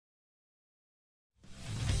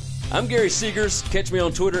I'm Gary Seegers. Catch me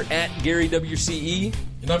on Twitter at GaryWCE.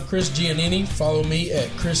 And I'm Chris Giannini. Follow me at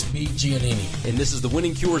Chris B. Giannini. And this is the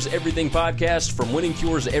Winning Cures Everything podcast from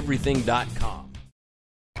winningcureseverything.com.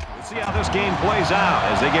 We'll see how this game plays out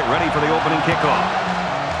as they get ready for the opening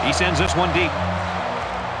kickoff. He sends this one deep.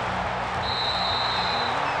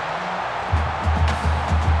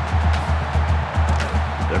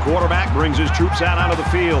 The quarterback brings his troops out onto the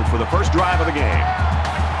field for the first drive of the game.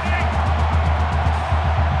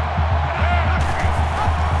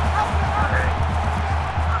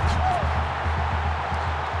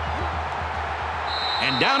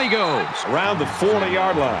 And down he goes around the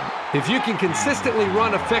 40-yard line. If you can consistently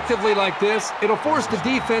run effectively like this, it'll force the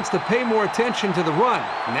defense to pay more attention to the run,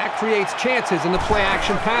 and that creates chances in the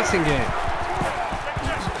play-action passing game.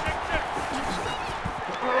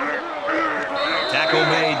 Tackle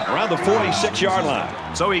made around the 46-yard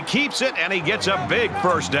line. So he keeps it, and he gets a big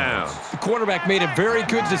first down. The quarterback made a very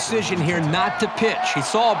good decision here not to pitch. He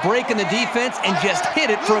saw a break in the defense and just hit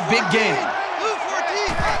it for a big gain.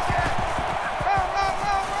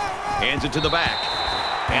 Hands it to the back.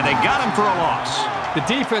 And they got him for a loss. The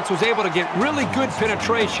defense was able to get really good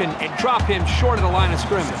penetration and drop him short of the line of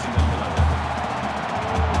scrimmage.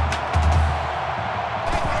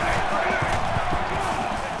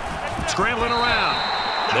 Scrambling around.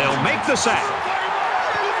 They'll make the sack.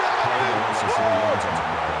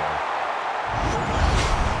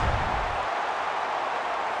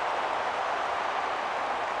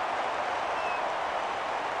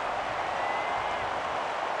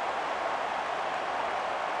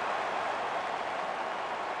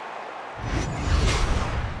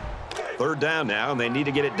 Third down now, and they need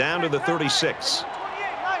to get it down to the 36.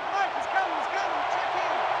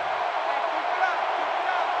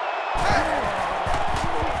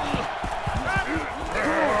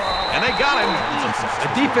 And they got him.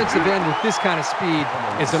 A defensive end with this kind of speed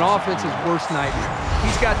is an offense's worst nightmare.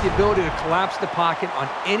 He's got the ability to collapse the pocket on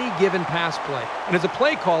any given pass play. And as a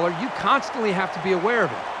play caller, you constantly have to be aware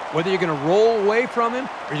of it. Whether you're going to roll away from him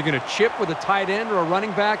or you're going to chip with a tight end or a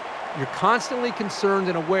running back, you're constantly concerned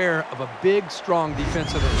and aware of a big, strong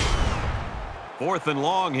defensive end. Fourth and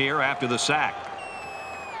long here after the sack.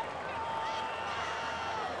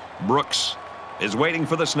 Brooks is waiting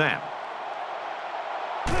for the snap.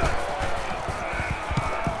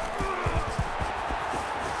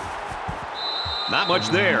 Not much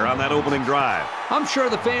there on that opening drive. I'm sure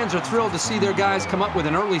the fans are thrilled to see their guys come up with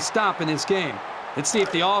an early stop in this game. Let's see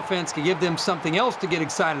if the offense can give them something else to get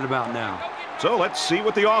excited about now. So let's see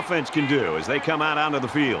what the offense can do as they come out onto the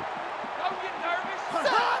field.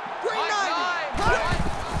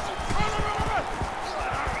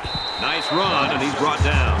 Nice run, and he's brought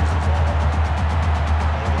down.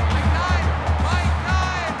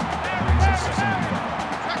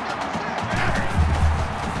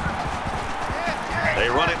 They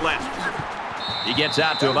run it left. He gets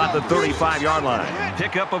out to about the 35-yard line.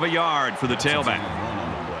 Pickup of a yard for the tailback.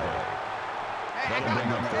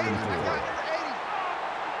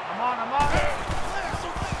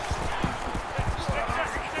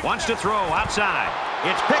 Wants to throw outside.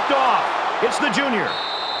 It's picked off. It's the junior.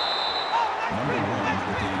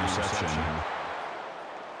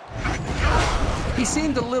 He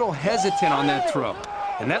seemed a little hesitant on that throw,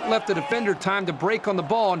 and that left the defender time to break on the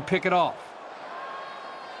ball and pick it off.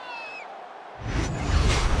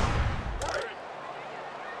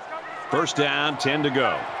 First down, 10 to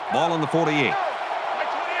go. Ball on the 48.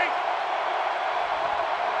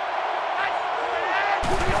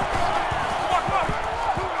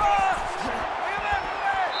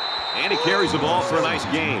 And he carries the ball for a nice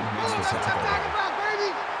gain. Gain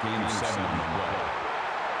 7 on the way.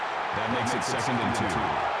 That makes it 2nd and 2.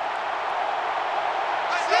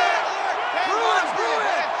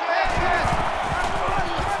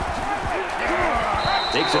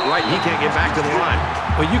 Takes it right. He can't get back to the line.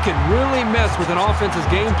 But you can really mess with an offense's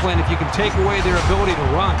game plan if you can take away their ability to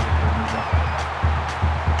run.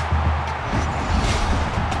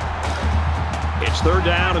 It's third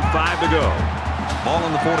down and 5 to go. Ball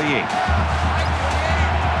on the 48.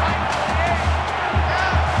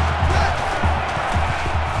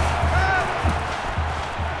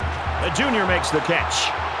 The junior makes the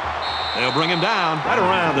catch. They'll bring him down right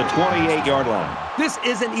around the 28-yard line. This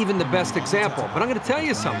isn't even the best example, but I'm going to tell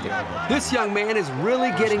you something. This young man is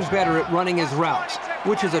really getting better at running his routes,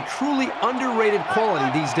 which is a truly underrated quality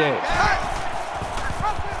these days.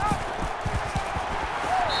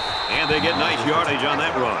 And they get nice yardage on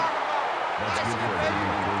that run. That's good for a gain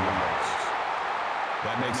of 3 yards.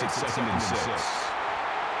 That makes it 2nd and 6.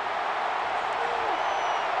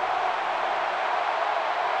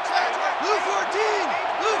 Blue 14!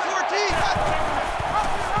 Blue 14!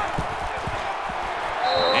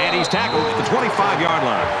 he's tackled at the 25-yard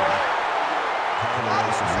line.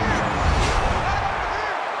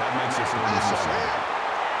 That makes it 47.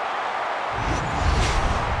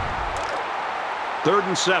 3rd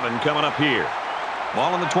and 7 coming up here.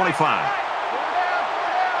 Ball on the 25.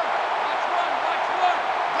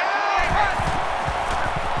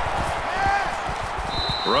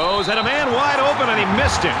 Throws at a man wide open, and he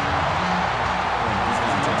missed him.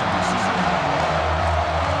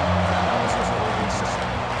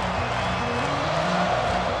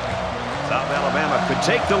 South Alabama could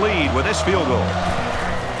take the lead with this field goal.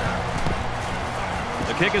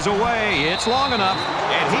 The kick is away. It's long enough,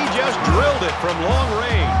 and he just drilled it from long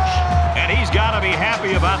range. And he's got to be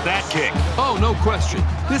happy about that kick. Oh, no question.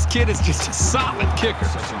 This kid is just a solid kicker.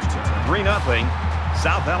 3-0,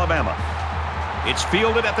 South Alabama. It's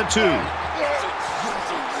fielded at the 2.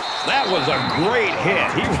 That was a great hit.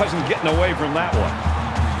 He wasn't getting away from that one.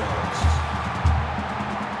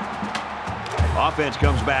 Offense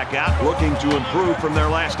comes back out looking to improve from their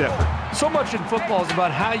last effort. So much in football is about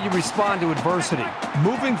how you respond to adversity.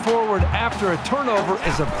 Moving forward after a turnover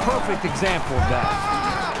is a perfect example of that.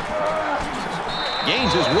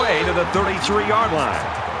 Gains his way to the 33-yard line.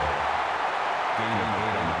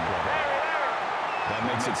 That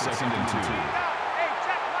makes it 2nd and 2.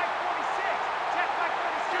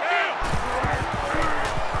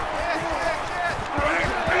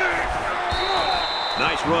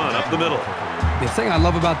 Nice run up the middle. The thing I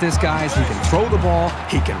love about this guy is he can throw the ball,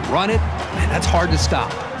 he can run it, and that's hard to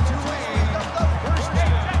stop.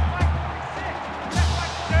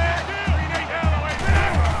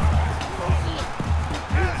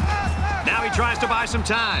 Now he tries to buy some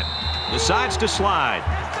time. Decides to slide.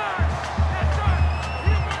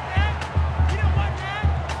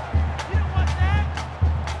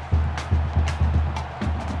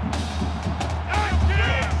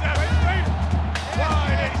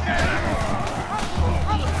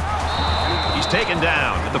 Taken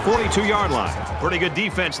down at the 42-yard line. Pretty good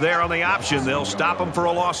defense there on the option. They'll stop him for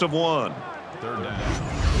a loss of 1. 3rd down.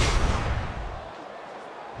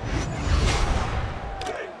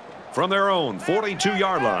 From their own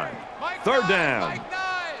 42-yard line. 3rd down.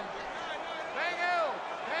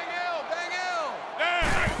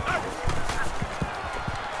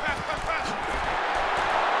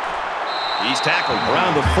 He's tackled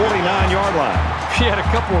around the 49-yard line. He had a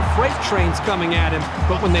couple of freight trains coming at him,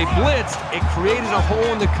 but when they blitzed, it created a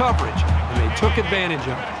hole in the coverage, and they took advantage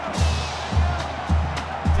of it.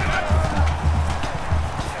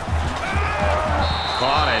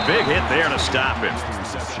 Caught a big hit there to stop him.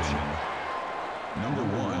 Reception. Number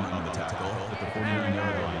 1 on the tackle at the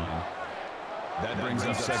 49-yard line. That brings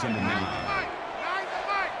up 2nd and 9.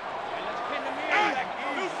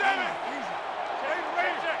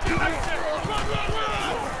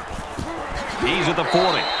 He's at the 40.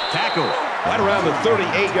 Tackle right around the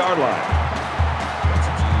 38-yard line.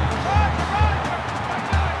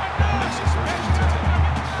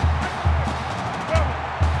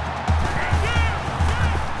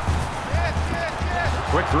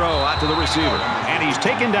 Quick throw out to the receiver. And he's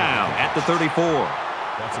taken down at the 34.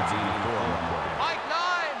 That's a D4 on that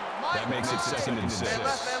play. That makes it 2nd and 6.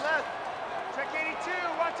 Check 82.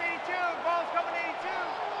 Watch 82. Ball's coming 82.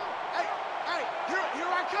 Hey, here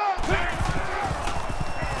I come.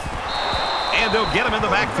 And they'll get him in the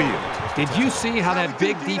backfield. Did you see how that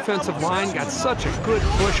big defensive line got such a good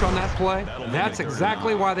push on that play? That's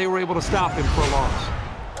exactly why they were able to stop him for a loss.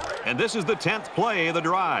 And this is the 10th play of the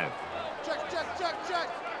drive.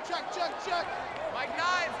 Check. Mike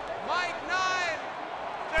 9.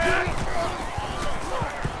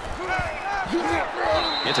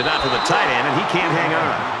 Gets it out to the tight end, and he can't hang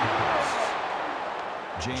on.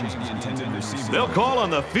 James, the intended receiver. They'll call on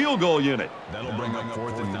the field goal unit. That'll bring up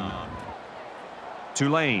 4th and 9.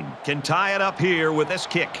 Tulane can tie it up here with this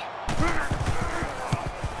kick.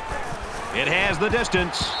 It has the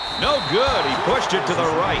distance. No good. He pushed it to the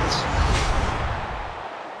right.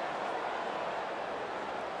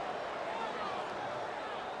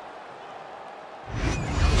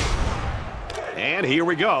 And here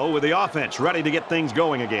we go with the offense ready to get things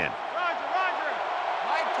going again.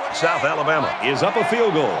 South Alabama is up a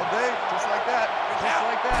field goal. Just like that.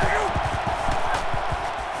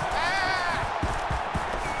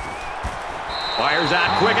 Fires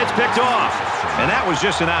out quick. It's picked off. And that was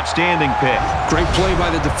just an outstanding pick. Great play by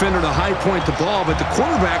the defender to high point the ball, but the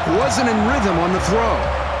quarterback wasn't in rhythm on the throw.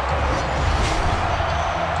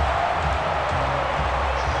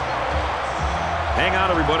 Hang on,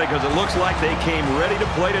 everybody, because it looks like they came ready to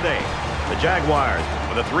play today. The Jaguars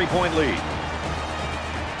with a 3-point lead.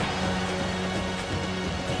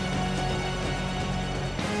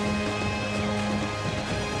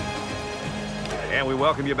 And we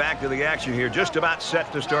welcome you back to the action here. Just about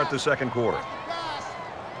set to start the second quarter.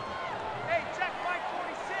 Hey, check Mike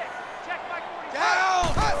 46. Check Mike 46.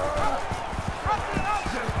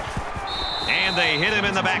 And they hit him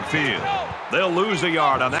in the backfield. They'll lose a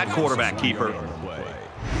yard on that quarterback keeper.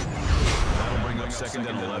 That'll bring up 2nd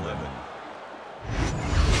and 11.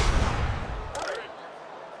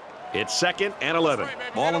 It's 2nd and 11.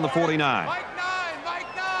 Ball on the 49. Mike 9.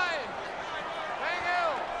 Mike 9. Bang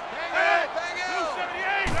out.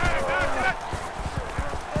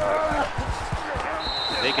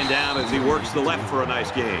 Taken down as he works the left for a nice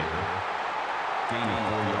gain. Gaining 4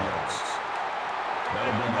 yards.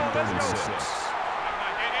 That'll bring up 3rd and 6.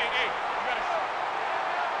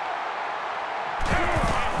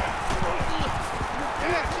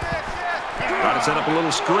 Trying to set up a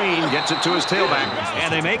little screen, gets it to his tailback,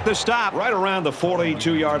 and they make the stop right around the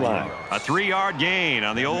 42-yard line. A 3-yard gain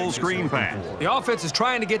on the old screen pass. The offense is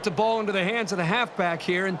trying to get the ball into the hands of the halfback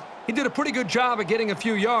here, and he did a pretty good job of getting a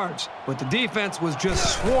few yards, but the defense was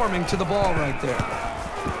just swarming to the ball right there.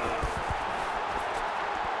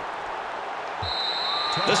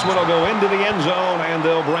 This one will go into the end zone, and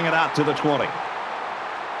they'll bring it out to the 20.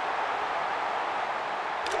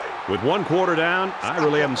 With 1 quarter down, I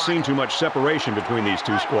really haven't seen too much separation between these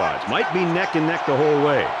two squads. Might be neck and neck the whole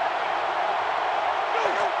way.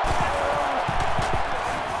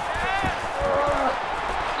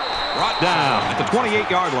 Brought down at the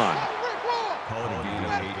 28-yard line. Call it a gain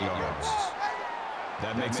of 8 yards.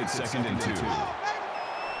 That makes it 2nd and 2.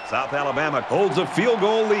 South Alabama holds a field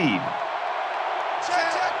goal lead.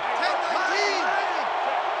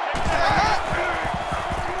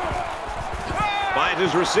 Finds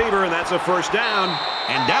his receiver, and that's a first down.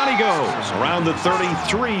 And down he goes around the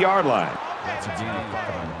 33-yard line. That's a gain of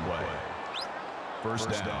 5 on the play. First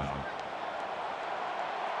down.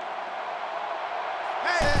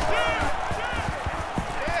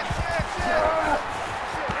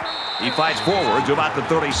 He fights forward to about the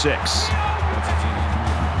 36. That's a gain of 3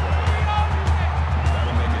 on the play.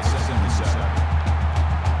 That'll make it 2nd and 7.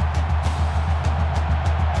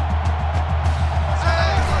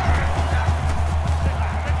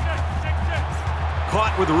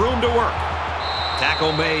 Caught with room to work.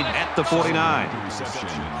 Tackle made at the 49. Reception.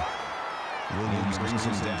 Williams brings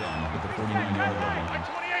him down at the 49-yard line.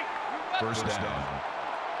 First down.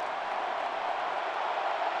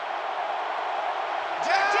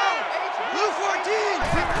 Blue 14.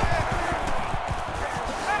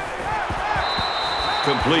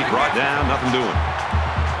 Complete, brought down, nothing doing.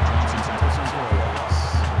 Johnson tackles him for a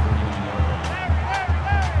loss at the 49-yard line.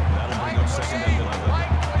 That'll bring up 2nd and 11.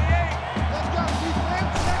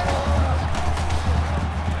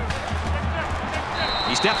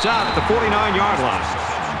 He steps out at the 49-yard line.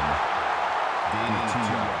 Gain of 2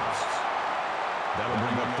 yards. That'll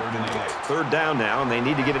bring up 3rd and 8. 3rd down now, and they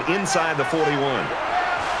need to get it inside the 41.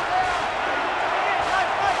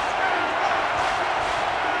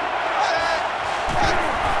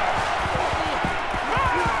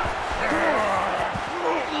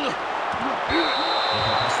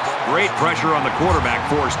 Great pressure on the quarterback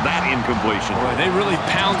forced that incompletion. Boy, they really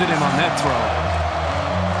pounded him on that throw.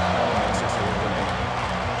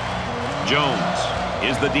 Jones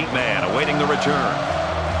is the deep man awaiting the return.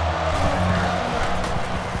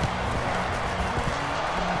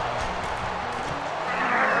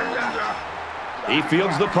 He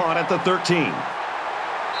fields the punt at the 13.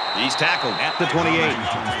 He's tackled at the 28.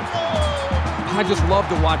 I just love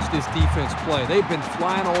to watch this defense play. They've been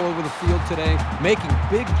flying all over the field today, making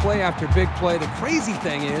big play after big play. The crazy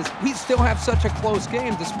thing is, we still have such a close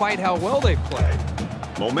game despite how well they've played.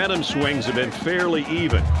 Momentum swings have been fairly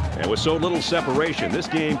even, and with so little separation, this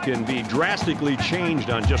game can be drastically changed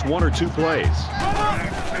on just 1 or 2 plays.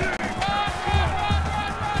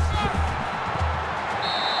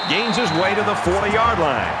 Gains his way to the 40-yard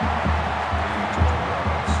line.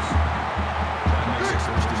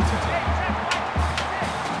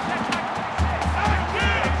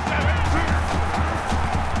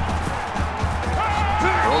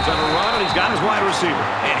 Throws on a run, and he's got his wide receiver.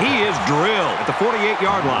 And he is drilled at the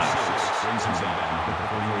 48-yard line.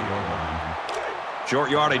 Short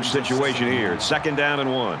yardage situation here. It's 2nd down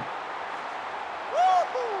and 1. Hey,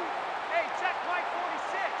 check Mike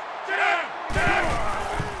 46.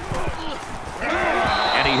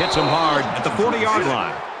 And he hits him hard at the 40-yard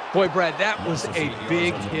line. Boy, Brad, that was a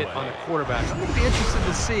big hit on the quarterback. I'm going to be interested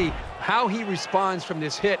to see how he responds from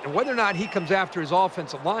this hit and whether or not he comes after his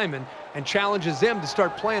offensive lineman and challenges them to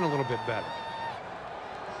start playing a little bit better.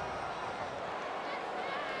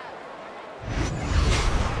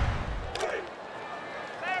 Larry.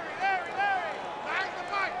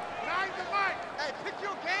 Nine the mic. Hey, pick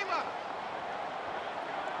your game up.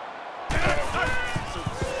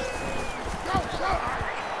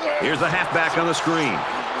 Here's the halfback on the screen.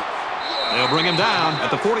 They'll bring him down at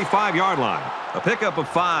the 45-yard line. A pickup of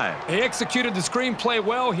 5. They executed the screenplay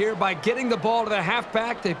well here by getting the ball to the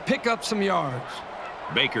halfback. They pick up some yards.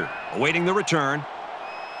 Baker awaiting the return.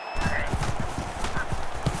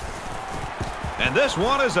 And this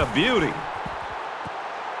one is a beauty.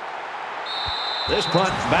 This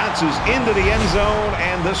punt bounces into the end zone,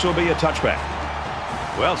 and this will be a touchback.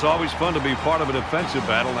 Well, it's always fun to be part of a defensive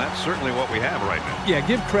battle. That's certainly what we have right now. Yeah,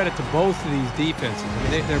 give credit to both of these defenses.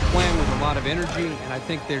 I mean, they're playing with a lot of energy, and I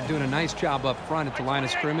think they're doing a nice job up front at the line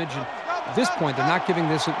of scrimmage. And at this point, they're not giving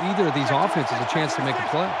either of these offenses a chance to make a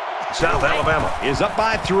play. South Alabama is up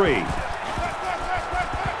by 3.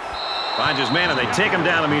 Finds his man, and they take him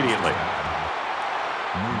down immediately.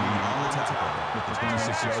 Moving on the tackle with the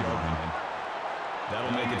 26-yard line.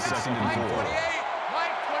 That'll make it 2nd and 4.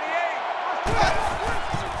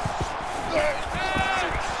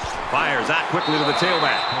 Fires out quickly to the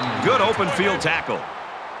tailback. Good open field tackle.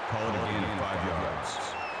 Call it a gain of 5 yards.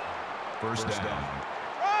 First down.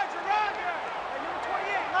 Roger, Roger. Number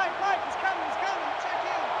 28, Mike, he's coming, Check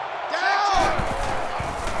in. Down.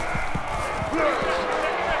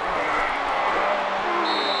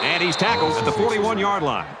 And he's tackled at the 41-yard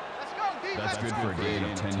line. Let's go, D. That's good for a gain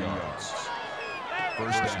of 10 yards.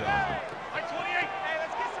 First down. Mike 28. Hey,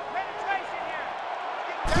 let's get some penetration here.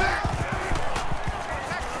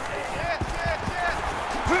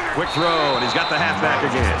 Quick throw, and he's got the halfback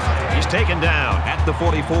again. He's taken down at the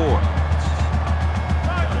 44.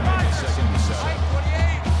 That'll make it 2nd and 7.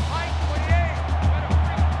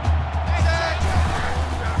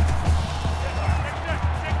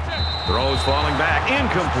 Throws falling back,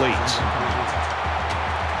 incomplete.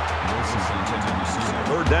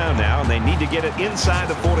 Third down now, and they need to get it inside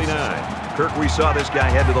the 49. Kirk, we saw this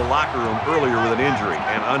guy head to the locker room earlier with an injury,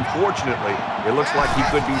 and unfortunately, it looks like he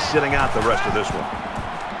could be sitting out the rest of this one.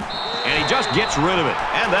 And he just gets rid of it,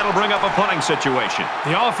 and that'll bring up a punting situation.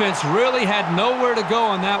 The offense really had nowhere to go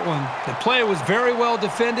on that one. The play was very well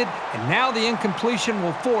defended, and now the incompletion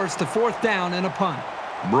will force the 4th down and a punt.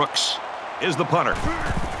 Brooks is the punter.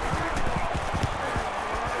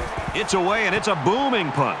 It's away, and it's a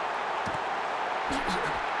booming punt.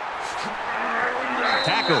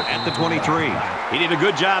 Tackle at the 23. He did a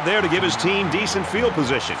good job there to give his team decent field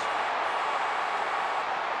position.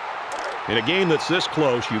 In a game that's this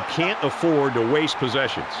close, you can't afford to waste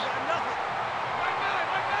possessions.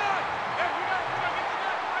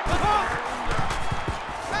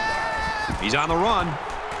 He's on the run.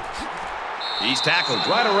 He's tackled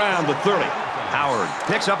right around the 30. Howard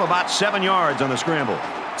picks up about 7 yards on the scramble.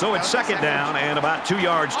 So it's 2nd down and about 2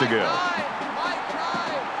 yards to go.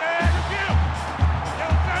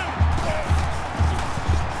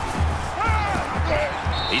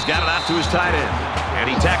 He's got it out to his tight end. And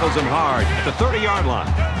he tackles him hard at the 30-yard line.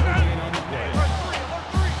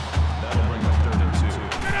 That'll bring up 3rd and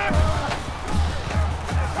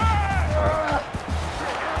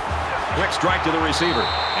 2. Quick strike to the receiver.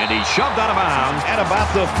 And he's shoved out of bounds at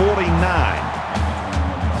about the 49.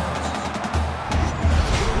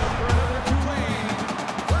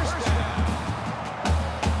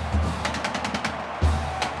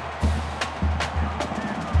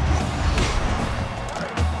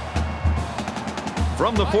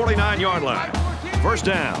 From the 49-yard line. First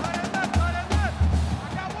down.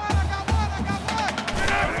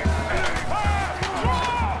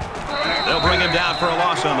 They'll bring him down for a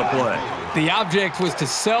loss on the play. The object was to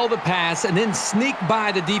sell the pass and then sneak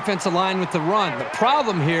by the defensive line with the run. The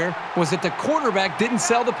problem here was that the quarterback didn't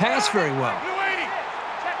sell the pass very well.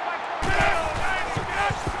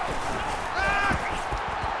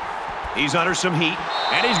 He's under some heat,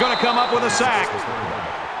 and he's going to come up with a sack.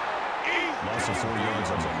 Loss of 4 yards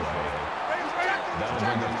on the play. That'll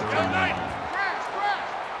bring up 3rd and 9.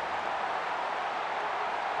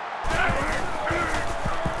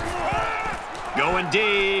 Going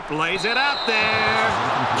deep, lays it out there.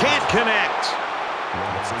 Can't connect.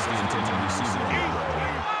 Well, this is the intended receiver.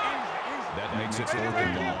 That makes it 4th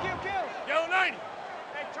and long.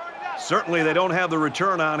 Certainly they don't have the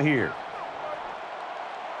return on here.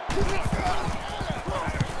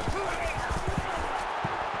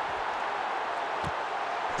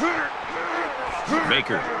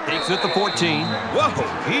 Baker takes it to 14. Whoa,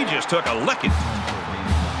 he just took a licking.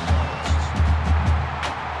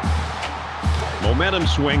 Momentum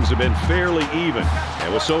swings have been fairly even.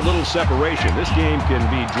 And with so little separation, this game can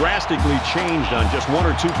be drastically changed on just 1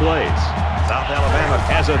 or 2 plays. South Alabama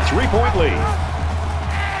has a 3-point lead.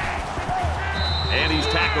 And he's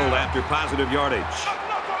tackled after positive yardage.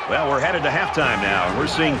 Well, we're headed to halftime now, and we're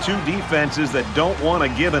seeing 2 defenses that don't want to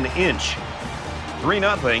give an inch.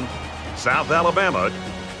 3-0, South Alabama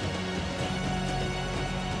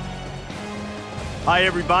Hi,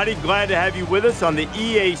 everybody. Glad to have you with us on the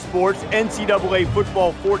EA Sports NCAA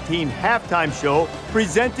Football 14 halftime show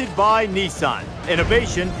presented by Nissan.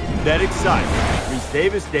 Innovation that excites. Reese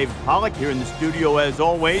Davis, David Pollack here in the studio as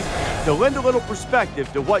always to lend a little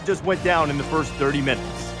perspective to what just went down in the first 30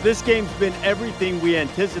 minutes. This game's been everything we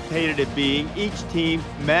anticipated it being. Each team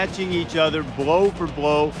matching each other blow for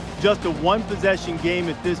blow. Just a one-possession game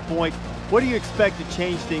at this point. What do you expect to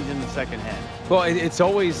change things in the second half? Well, it's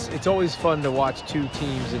always fun to watch two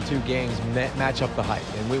teams in two games match up the hype.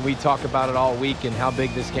 And we talk about it all week and how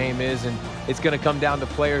big this game is, and it's going to come down to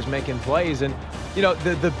players making plays. And, you know,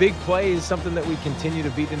 the big play is something that we continue to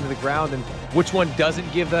beat into the ground, and which one doesn't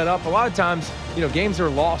give that up? A lot of times, you know, games are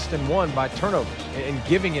lost and won by turnovers and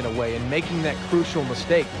giving it away and making that crucial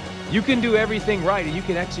mistake. You can do everything right and you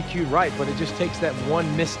can execute right, but it just takes that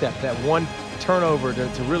one misstep, that one turnover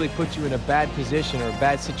to really put you in a bad position or a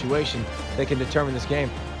bad situation that can determine this game.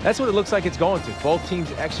 That's what it looks like it's going to. Both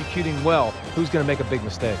teams executing well. Who's going to make a big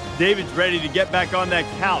mistake? David's ready to get back on that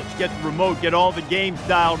couch, get the remote, get all the games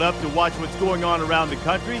dialed up to watch what's going on around the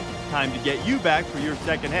country. Time to get you back for your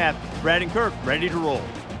second half. Brad and Kirk ready to roll.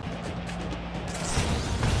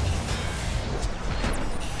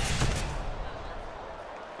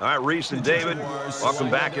 All right, Reese and David, welcome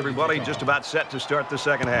back, everybody. Just about set to start the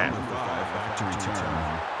second half.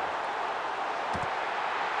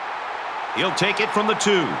 He'll take it from the 2.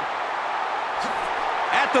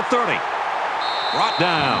 At the 30. Brought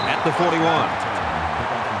down at the 41.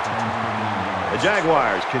 The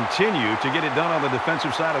Jaguars continue to get it done on the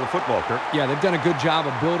defensive side of the football, Kirk. Yeah, they've done a good job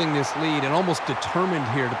of building this lead and almost determined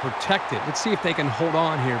here to protect it. Let's see if they can hold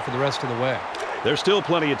on here for the rest of the way. There's still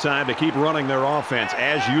plenty of time to keep running their offense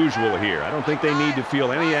as usual here. I don't think they need to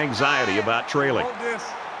feel any anxiety about trailing.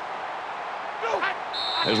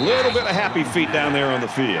 There's a little bit of happy feet down there on the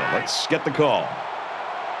field. Let's get the call.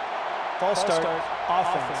 False start,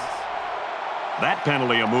 offense. That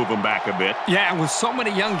penalty will move them back a bit. Yeah, and with so many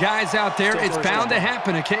young guys out there, it's bound to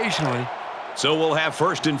happen occasionally. So we'll have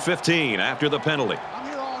 1st and 15 after the penalty. I'm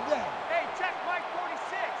here all day. Hey, check Mike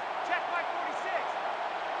 46. Check Mike 46.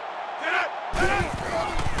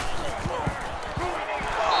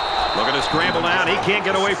 Looking to scramble down. He can't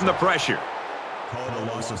get away from the pressure. Call it a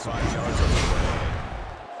loss of 5 yards on the play.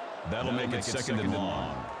 That'll make it second and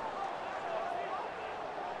long.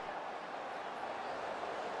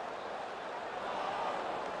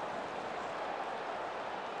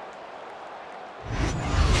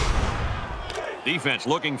 Defense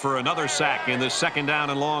looking for another sack in this second down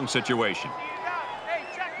and long situation. Hey,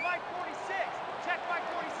 check Mike 46. Check Mike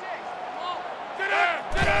 46.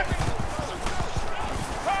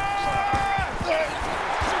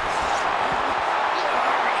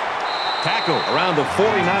 Tackle around the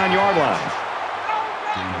 49-yard line.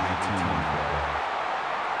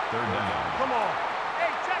 Third down. Come on.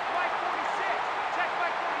 Hey, check Mike 46. Check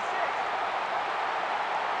Mike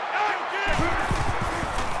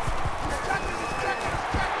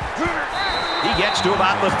 46. He gets to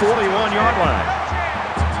about the 41-yard line.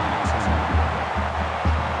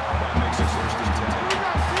 That makes it 1st and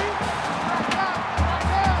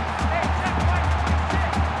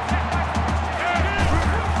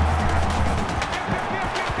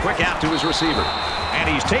 10. Quick out to his receiver. And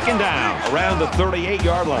he's taken down around the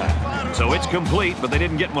 38-yard line. So it's complete, but they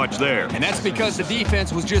didn't get much there. And that's because the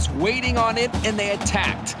defense was just waiting on it, and they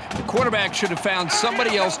attacked. The quarterback should have found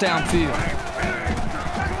somebody else downfield.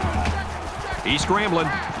 He's scrambling.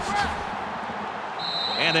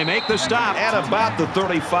 And they make the stop at about the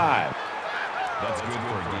 35. That's good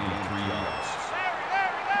for a gain of 3 yards.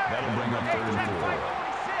 That'll bring up 3rd and 4.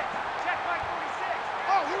 Check Mike 46.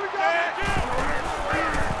 Oh, here we go.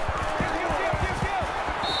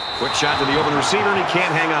 Quick shot to the open receiver, and he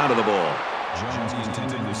can't hang on to the ball. Jones, the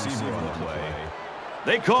intended receiver on the play.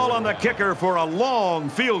 They call on the kicker for a long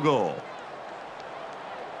field goal.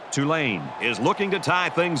 Tulane is looking to tie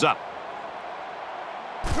things up.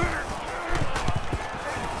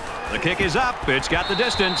 The kick is up. It's got the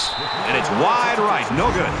distance, and it's wide right.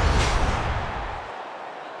 No good.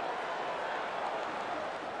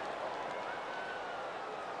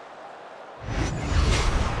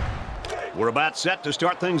 We're about set to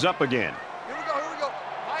start things up again. Here we go.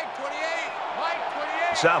 Mike 28. Mike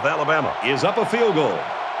 28. South Alabama is up a field goal.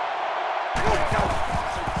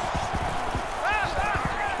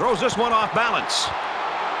 Throws this one off balance.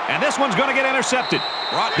 And this one's going to get intercepted.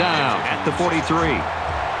 Brought down at the 43.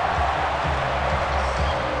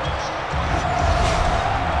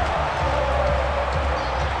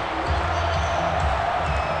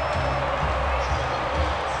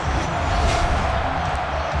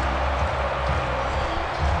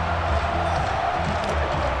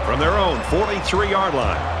 From their own 43-yard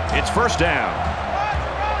line. It's first down.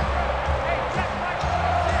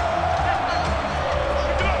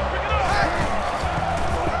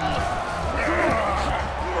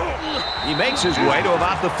 He makes his way to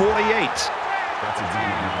about the 48. That's a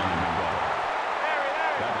D-line number.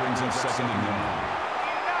 That brings up second and 9.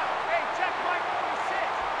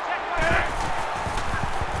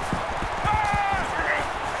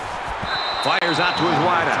 Fires out to his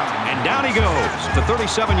wideout, and down he goes, the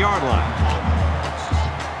 37-yard line.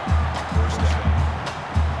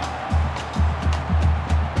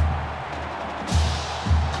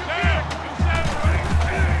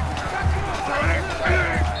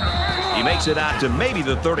 He makes it out to maybe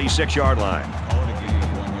the 36-yard line. Call it a gain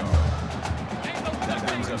of 1 yard. That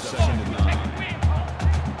brings up second and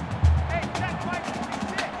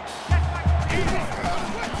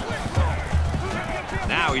 9.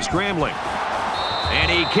 Now he's scrambling. And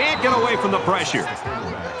he can't get away from the pressure.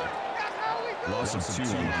 Loss of 2 on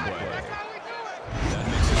the play. That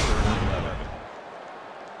makes it 3rd and 11.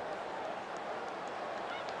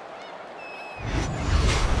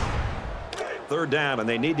 Third down, and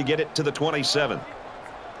they need to get it to the 27. I'm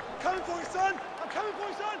coming for you, son. I'm coming for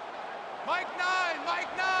you, son. Mike 9, Mike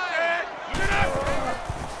 9.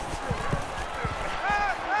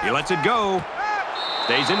 He lets it go.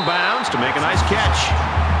 Stays in bounds to make a nice catch.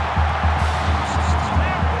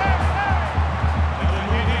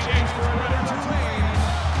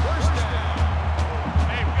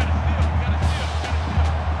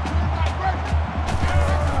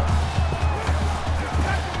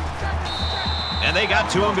 And they got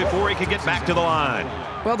to him before he could get back to the line.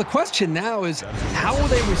 Well, the question now is, how will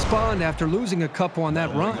they respond after losing a couple on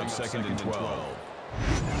that run? Second and 12.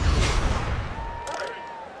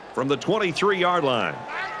 From the 23-yard line.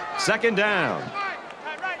 Second down.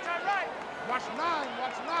 Time right. Watch 9,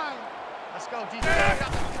 watch 9. Let's go, DJ.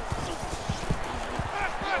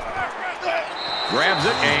 Grabs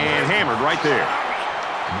it and hammered right there.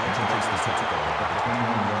 Melton takes the technical at the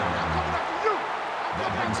 21-yard line.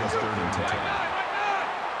 That brings us 3rd and 10.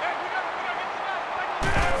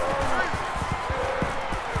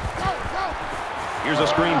 Here's a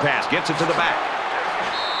screen pass. Gets it to the back.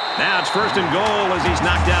 Now it's 1st and goal as he's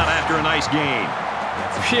knocked out after a nice gain.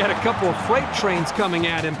 He had a couple of freight trains coming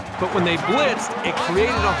at him, but when they blitzed, it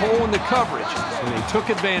created a hole in the coverage, and they took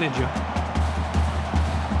advantage of it.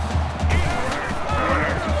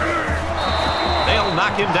 They'll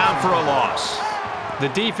knock him down for a loss. The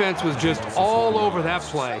defense was just all over that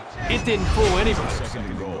play. It didn't fool anybody. Second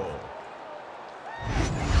and goal.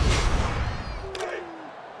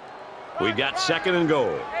 We've got 2nd and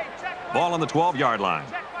goal. Ball on the 12-yard line.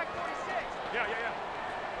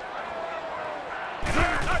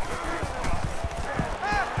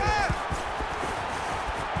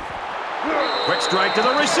 Quick strike to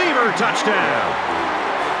the receiver. Touchdown.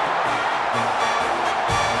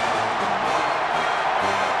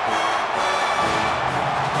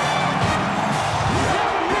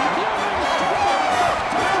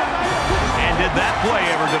 That play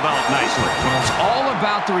ever developed nicely. Well, it's all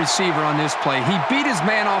about the receiver on this play. He beat his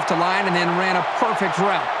man off the line and then ran a perfect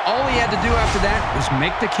route. All he had to do after that was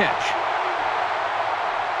make the catch.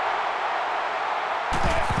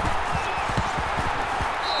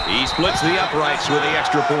 He splits the uprights with the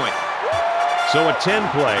extra point. So a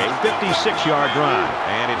 10-play, 56-yard drive,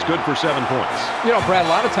 and it's good for 7 points. You know, Brad, a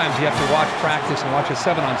lot of times you have to watch practice and watch a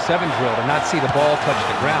 7-on-7 drill to not see the ball touch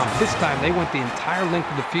the ground. This time they went the entire length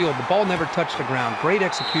of the field. The ball never touched the ground. Great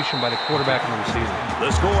execution by the quarterback and the receiver.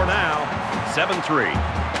 The score now, 7-3.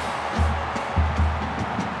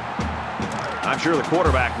 I'm sure the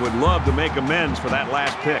quarterback would love to make amends for that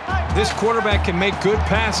last pick. This quarterback can make good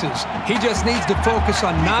passes. He just needs to focus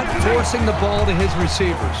on not forcing the ball to his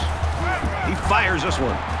receivers. He fires this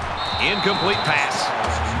one. Incomplete pass.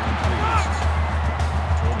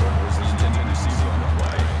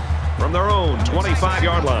 From their own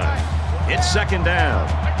 25-yard line. It's 2nd down.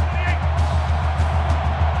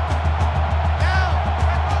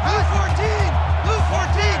 Blue 14! Blue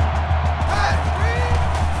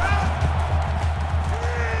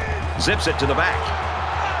 14! Zips it to the back.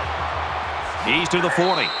 He's to the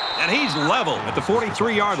 40. And he's level at the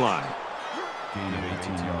 43-yard line. Gain of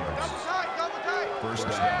 18 yards. First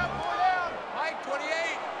down. Mike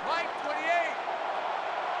 28! Mike 28!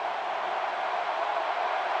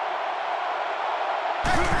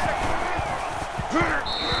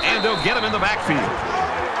 And they'll get him in the backfield.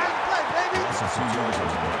 Loss of 2 yards on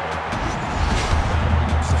the play.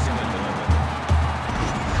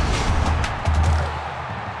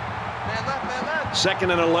 That'll bring up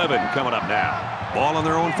 2nd and 11. 2nd and 11 coming up now. Ball on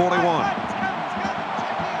their own 41.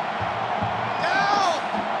 Down!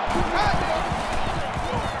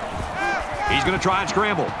 He's going to try and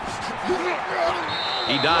scramble.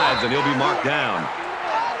 He dives, and he'll be marked down.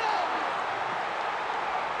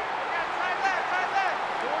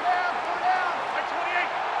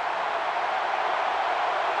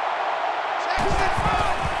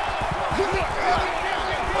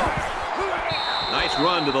 Nice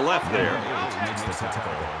run to the left there. Makes the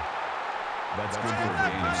tackle. That's good for a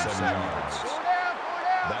gain of 7 yards.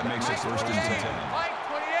 That makes it first and 10.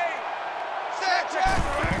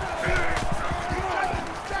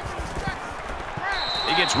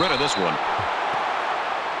 He gets rid of this one.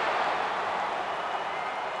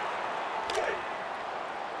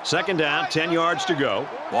 Second down, 10 yards to go.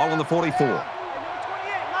 Ball on the 44.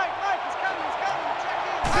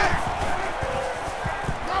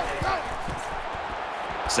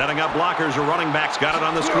 Setting up blockers or running backs. Got it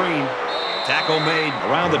on the screen. Tackle made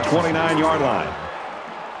around the 29-yard line.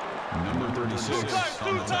 Number 36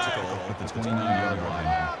 on the tackle at the 29-yard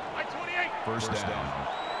line. First down.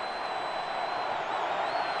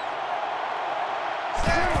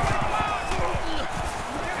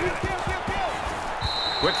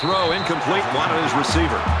 Quick throw, incomplete, wanted his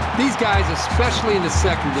receiver. These guys, especially in the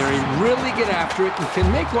secondary, really get after it and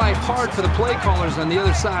can make life hard for the play callers on the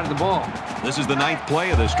other side of the ball. This is the 9th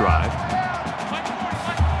play of this drive.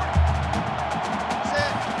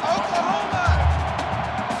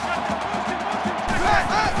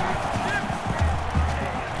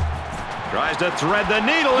 Tries to thread the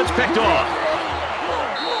needle. It's picked off.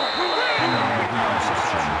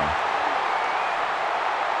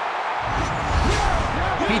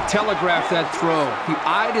 He telegraphed that throw. He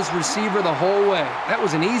eyed his receiver the whole way. That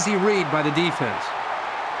was an easy read by the defense.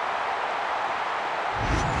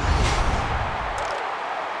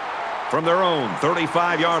 From their own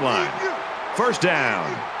 35-yard line. First down.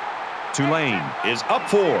 Tulane is up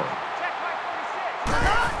 4.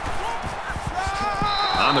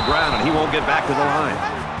 On the ground, and he won't get back to the line.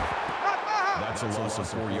 That's a loss of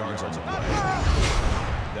 4 yards on the play.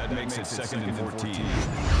 That makes it second and 14.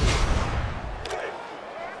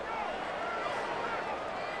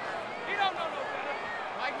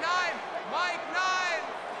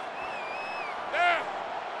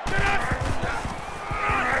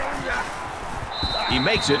 He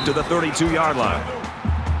makes it to the 32-yard line.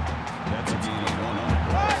 That's a gain of 1 on the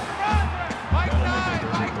play. That'll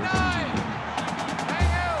make it 13.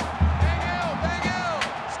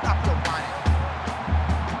 Stop your whining.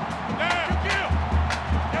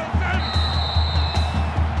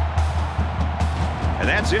 And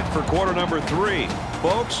that's it for quarter number 3.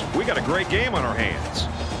 Folks, we got a great game on our hands.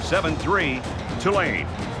 7-3, Tulane.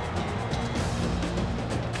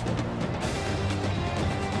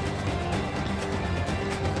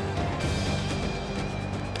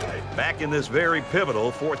 Back in this very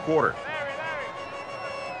pivotal fourth quarter.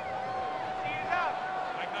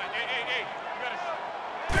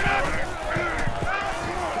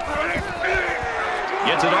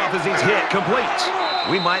 Gets it off as he's hit, complete.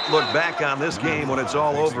 We might look back on this game when it's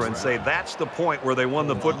all over and say that's the point where they won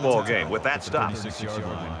the football game with that stop. 36-yard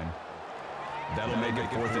line. That'll make it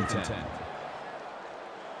 4th and 10.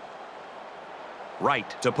 Right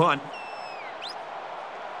to punt.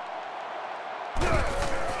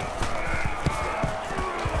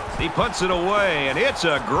 He punts it away, and it's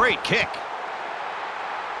a great kick.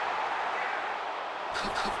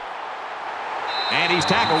 And he's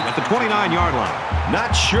tackled at the 29-yard line.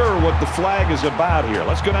 Not sure what the flag is about here.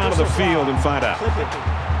 Let's go down to the field and find out.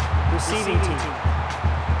 Receiving team.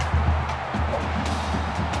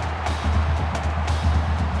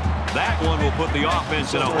 That one will put the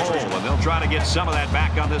offense in a hole, and they'll try to get some of that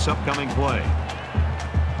back on this upcoming play.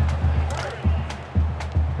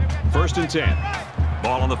 First and 10.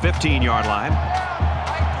 Ball on the 15-yard line.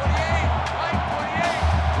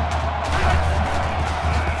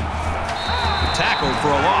 Tackled for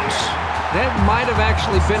a loss. That might have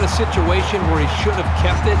actually been a situation where he should have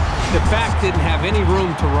kept it. The back didn't have any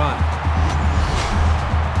room to run.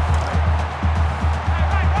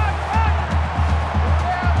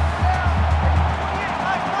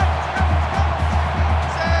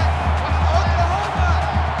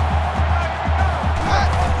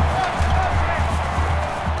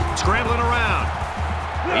 Scrambling around.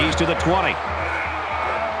 He's to the 20.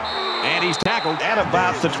 And he's tackled at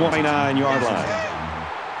about the 29-yard line.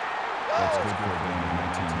 That's good for a gain of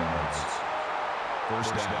 19 yards.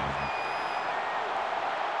 First down.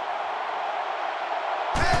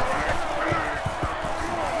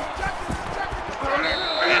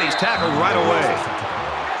 And he's tackled right away.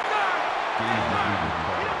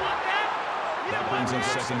 That brings us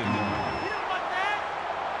second and 9.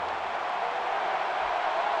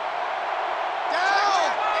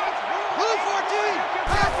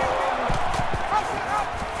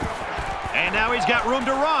 And now he's got room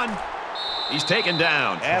to run. He's taken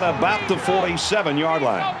down at about the 47-yard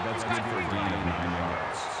line. That's good for a gain of 9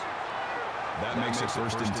 yards. That makes it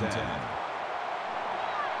first and 10.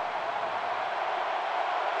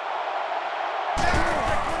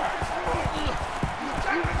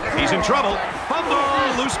 He's in trouble. Fumble,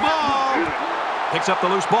 loose ball. Picks up the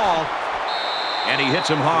loose ball. And he hits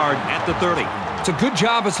him hard at the 30. It's a good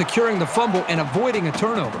job of securing the fumble and avoiding a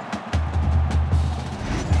turnover.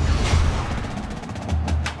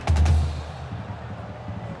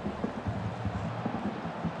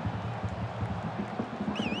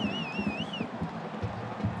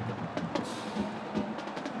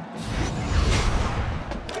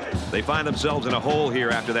 They find themselves in a hole here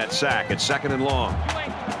after that sack. It's 2nd and long.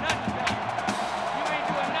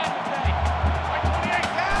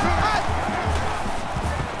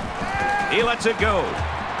 He lets it go.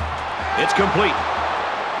 It's complete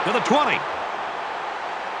to the 20.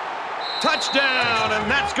 Touchdown, and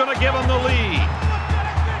that's going to give him the lead.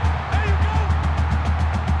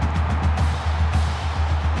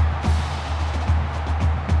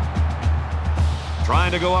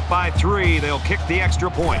 Trying to go up by 3. They'll kick the extra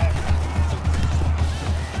point.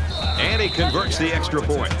 And he converts the extra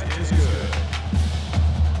point.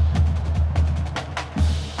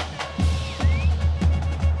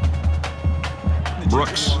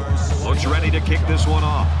 Brooks looks ready to kick this one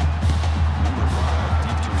off.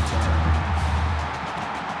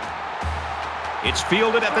 It's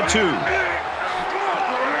fielded at the 2.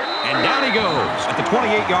 And down he goes at the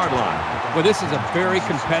 28-yard line. Well, this is a very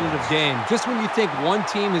competitive game. Just when you think one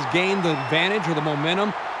team has gained the advantage or the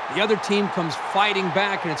momentum, the other team comes fighting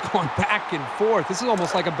back, and it's going back and forth. This is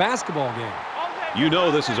almost like a basketball game. You know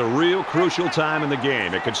this is a real crucial time in the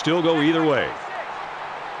game. It could still go either way.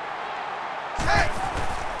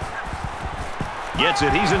 Gets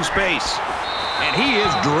it. He's in space. And he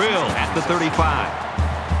is drilled at the 35.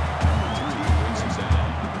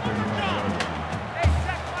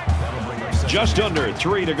 Just under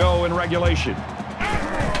 3 to go in regulation. Falling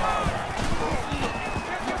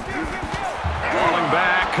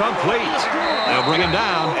back, complete. They'll bring him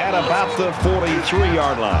down at about the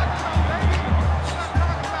 43-yard line.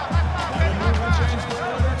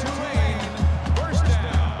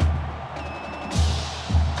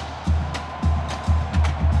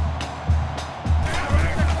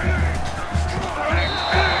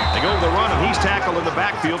 They go to the run, and he's tackled in the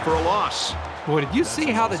backfield for a loss. Boy, did you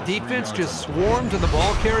see how the defense just swarmed to the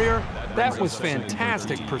ball carrier? That was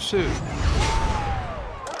fantastic pursuit.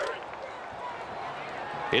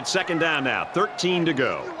 It's 2nd down now, 13 to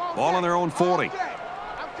go. Ball on their own 40.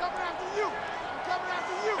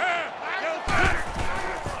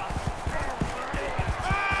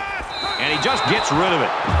 And he just gets rid of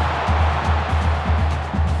it.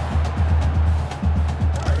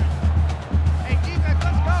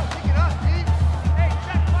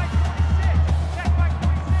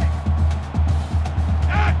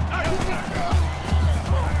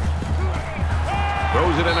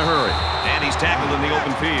 Throws it in a hurry, and he's tackled in the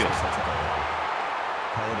open field.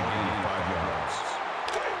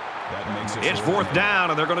 It's 4th down,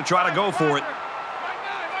 and they're going to try to go for it.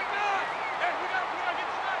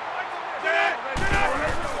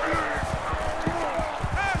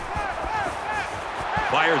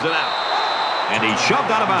 Fires it out, and he's shoved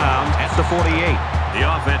out of bounds at the 48. The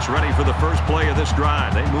offense ready for the first play of this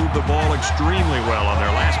drive. They moved the ball extremely well on their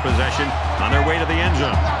last possession on their way to the end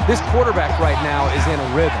zone. This quarterback right now is in a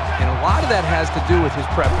rhythm, and a lot of that has to do with his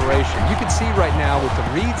preparation. You can see right now with the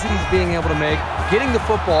reads that he's being able to make, getting the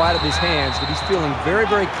football out of his hands, that he's feeling very,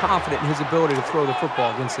 very confident in his ability to throw the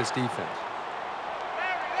football against this defense.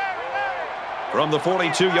 From the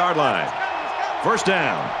 42-yard line, 1st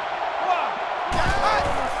down.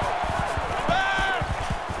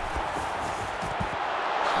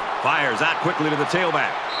 Fires out quickly to the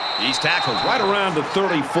tailback. He's tackled right around the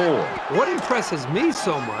 34. What impresses me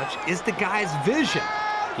so much is the guy's vision.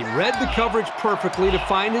 He read the coverage perfectly to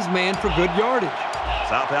find his man for good yardage.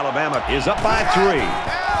 South Alabama is up by 3.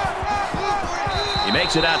 He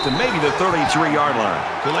makes it out to maybe the 33-yard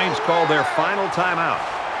line. Tulane's called their final timeout.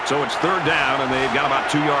 So it's 3rd down, and they've got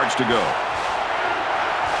about 2 yards to go.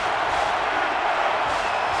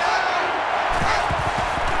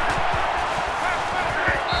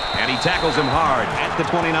 He tackles him hard at the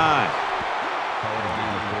 29.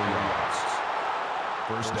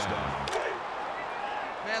 First down.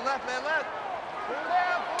 Man left, man left.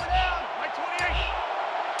 Pull down, like 28.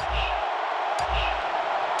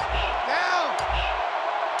 Down.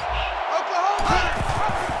 Oklahoma.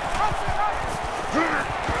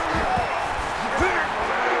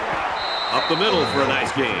 Up the middle for a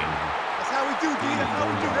nice game. That's how we do, D. That's how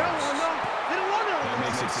we do. They don't want to know.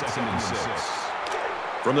 second and 6.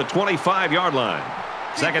 From the 25-yard line.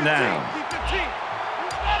 Second down. Keep the team.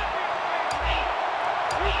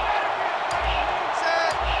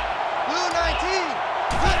 Blue 19.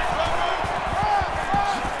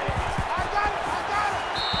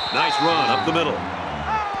 Nice run up the middle.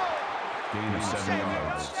 Gain of 7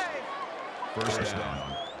 yards. First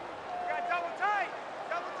down. Got double tight.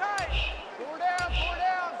 Double tight. 4 down. 4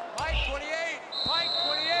 down. Mike 28. Mike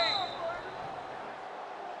 28.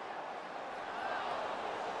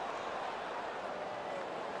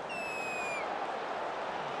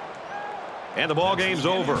 And the ball game's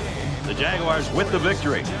over. The Jaguars with the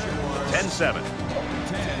victory. 10-7.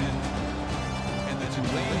 And the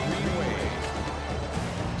Tulane Greenway.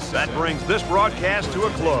 That brings this broadcast to a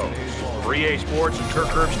close. For EA Sports and Kirk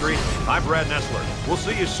Herbstreit, I'm Brad Nessler. We'll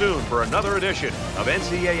see you soon for another edition of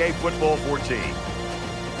NCAA Football 14.